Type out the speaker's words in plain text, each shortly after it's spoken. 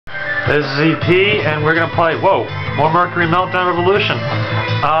This is EP, and we're gonna play, whoa, more Mercury Meltdown Revolution.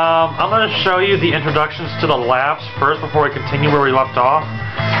 I'm gonna show you the introductions to the labs first before we continue where we left off.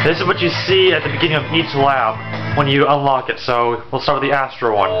 This is what you see at the beginning of each lab when you unlock it, so we'll start with the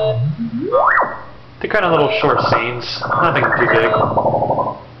Astro one. They're kind of little short scenes, nothing too big.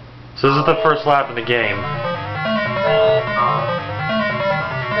 So this is the first lab in the game.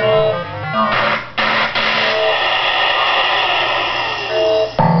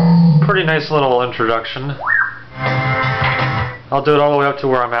 Pretty nice little introduction. I'll do it all the way up to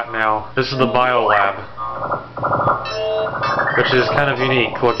where I'm at now. This is the Bio Lab, which is kind of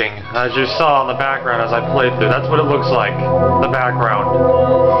unique looking. As you saw in the background as I played through, that's what it looks like, the background.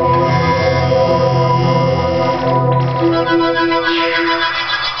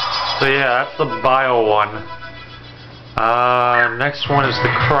 So yeah, that's the Bio one. Next one is the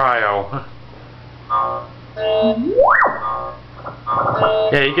Cryo.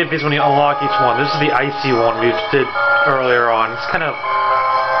 Yeah, you get these when you unlock each one. This is the icy one we did earlier on. It's kind of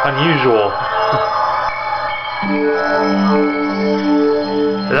unusual.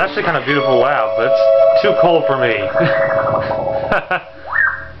 It's actually kind of beautiful lab, but it's too cold for me.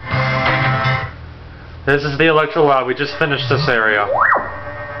 This is the Electro Lab. We just finished this area.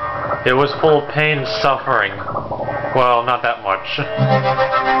 It was full of pain and suffering. Well, not that much.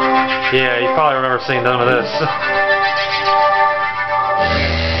 Yeah, you probably remember seeing none of this.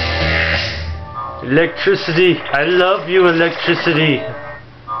 Electricity! I love you, electricity!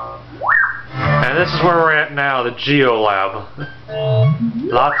 And this is where we're at now, the Geo Lab.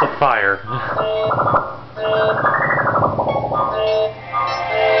 Lots of fire.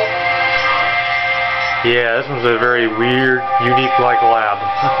 Yeah, this one's a very weird, unique-like lab.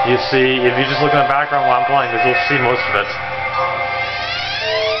 You see, if you just look in the background while I'm playing this, you'll see most of it.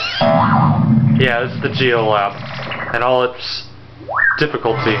 Yeah, this is the Geo Lab, and all its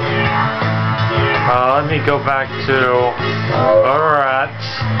difficulty. Let me go back to where we're at.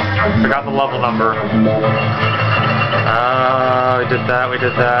 Forgot the level number. We did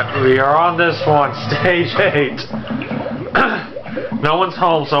that. We are on this one, stage 8. No one's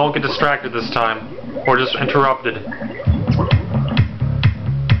home, so I won't get distracted this time. Or just interrupted.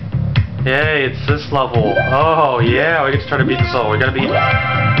 Yay, it's this level. Oh, yeah, we get to try to beat this level. We gotta beat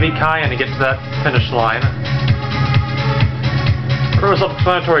Kyan to get to that finish line. Pretty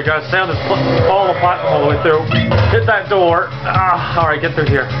self-explanatory, guys. Stay on this follow the platform all the way through. Hit that door. Alright, get through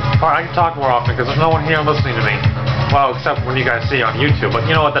here. Alright, I can talk more often because there's no one here listening to me. Well, except when you guys see on YouTube, but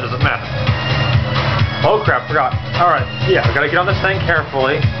you know what, that doesn't matter. Oh crap, forgot. Alright, yeah, I gotta get on this thing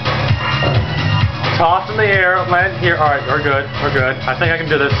carefully. Toss in the air, land here. Alright, we're good, we're good. I think I can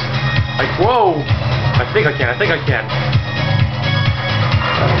do this. Like, whoa! I think I can.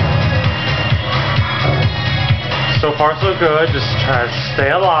 So far so good, just try to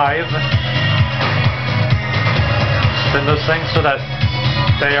stay alive. Spin those things so that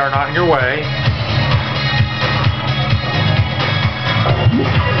they are not in your way.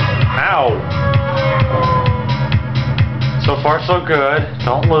 Ow! So far so good,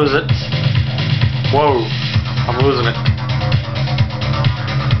 don't lose it. Whoa, I'm losing it.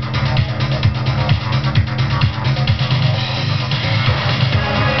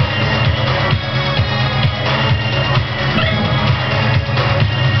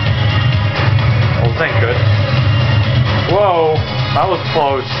 Ain't good. Whoa, that was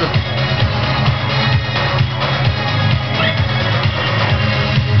close.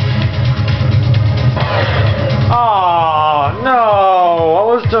 Oh no, I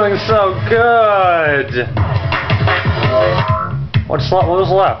was doing so good. What was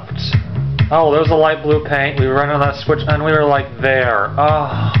left? Oh, there was a light blue paint. We ran on that switch and we were like there.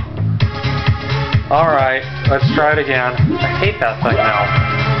 Oh. Alright, let's try it again. I hate that thing now.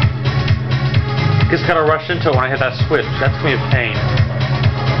 Just gotta rush into it when I hit that switch. That's gonna be a pain.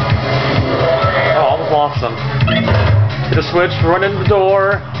 Oh, almost lost them. Hit the switch, run in the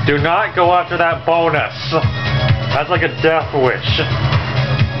door. Do not go after that bonus. That's like a death wish.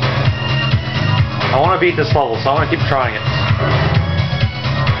 I want to beat this level, so I'm gonna keep trying it.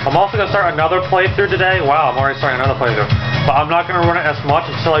 I'm also gonna start another playthrough today. Wow, I'm already starting another playthrough. But I'm not gonna run it as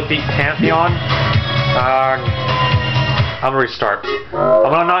much until I beat Pantheon. I'm gonna restart.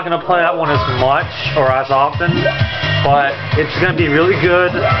 I'm not gonna play that one as much or as often, but it's gonna be really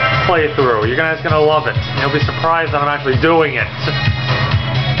good playthrough. You guys gonna love it. You'll be surprised that I'm actually doing it.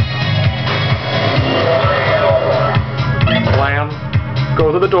 Slam.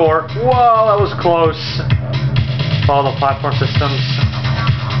 Go through the door. Whoa, that was close. Follow the platform systems.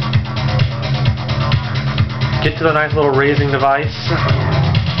 Get to the nice little raising device.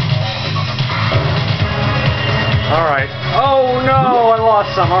 Alright. Oh no, I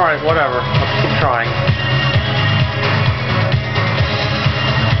lost some. Alright, whatever. Let's keep trying.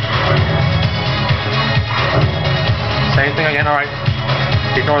 Same thing again, alright.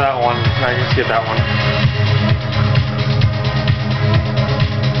 Ignore that one. I can skip that one.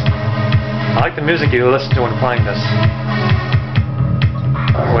 I like the music you listen to when playing this.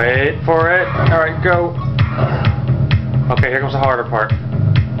 Wait for it. Alright, go. Okay, here comes the harder part.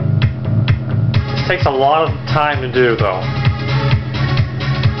 This takes a lot of time to do, though.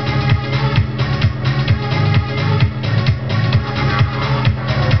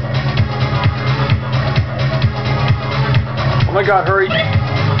 Oh my god, hurry!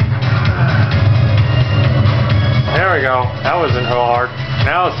 There we go. That wasn't so hard.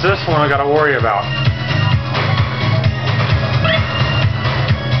 Now it's this one I gotta worry about.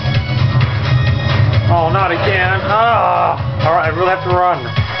 Oh, not again. Ah! Alright, I really have to run.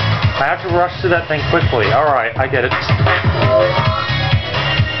 I have to rush through that thing quickly. Alright, I get it.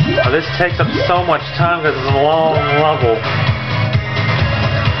 Oh, this takes up so much time because it's a long level.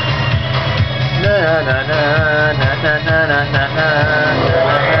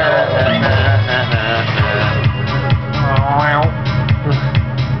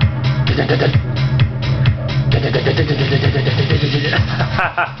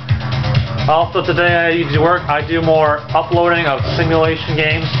 Also today I do more uploading of simulation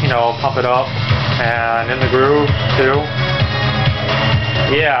games, you know, pump it up and in the groove too.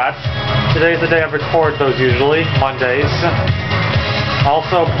 Yeah, today's the day I record those usually, Mondays.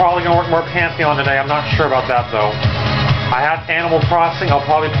 Also probably gonna work more Pantheon today, I'm not sure about that though. I have Animal Crossing, I'll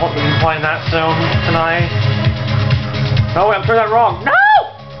probably be playing that soon tonight. No, wait, I'm doing that wrong. No!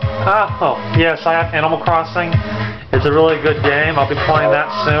 Oh, yes, I have Animal Crossing. It's a really good game, I'll be playing that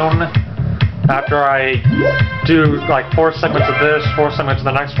soon. After I do like 4 segments of this, 4 segments of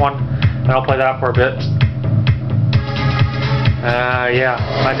the next one, and I'll play that for a bit. Yeah,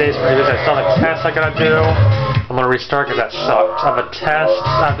 my day's pretty busy. I still have a test I gotta do. I'm gonna restart because that sucked. I have a test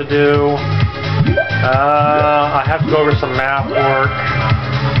I have to do. I have to go over some math work.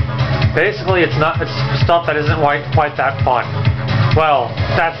 Basically, it's stuff that isn't quite that fun. Well,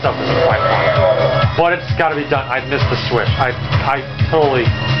 that stuff isn't quite fun, but it's got to be done. I missed the switch. I totally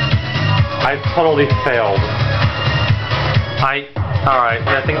failed. Alright,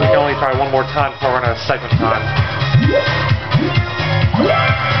 I think we can only try one more time before we're going to have segment time.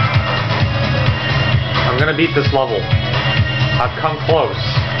 I'm going to beat this level. I've come close.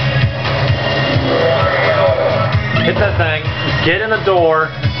 Hit that thing. Get in the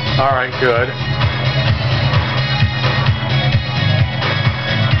door. Alright, good.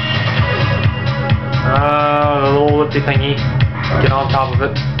 The little lifty thingy. Get on top of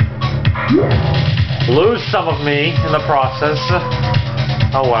it. Lose some of me in the process.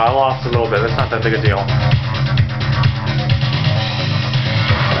 Oh well, I lost a little bit. It's not that big a deal.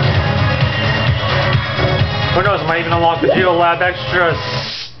 Who knows, I might even unlock the Geo Lab extra.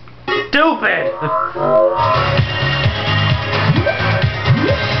 Stupid!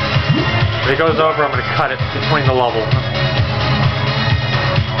 If it goes over, I'm going to cut it between the level.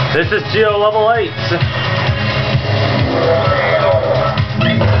 This is Geo level 8.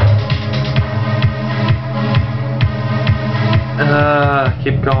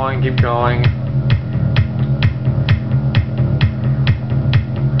 Keep going, keep going.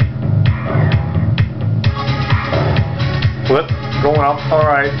 Flip, going up,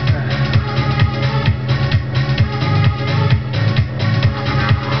 alright.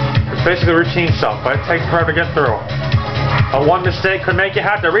 It's basically routine stuff, but it takes forever to get through. But one mistake could make you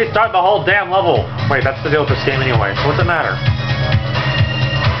have to restart the whole damn level. Wait, that's the deal with this game anyway, so what's it matter?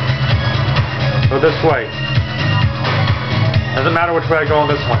 Go this way. Doesn't matter which way I go on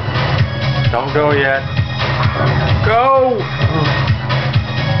this one. Don't go yet. Go!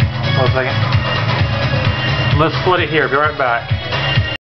 Hold on a second. I'm gonna split it here, be right back.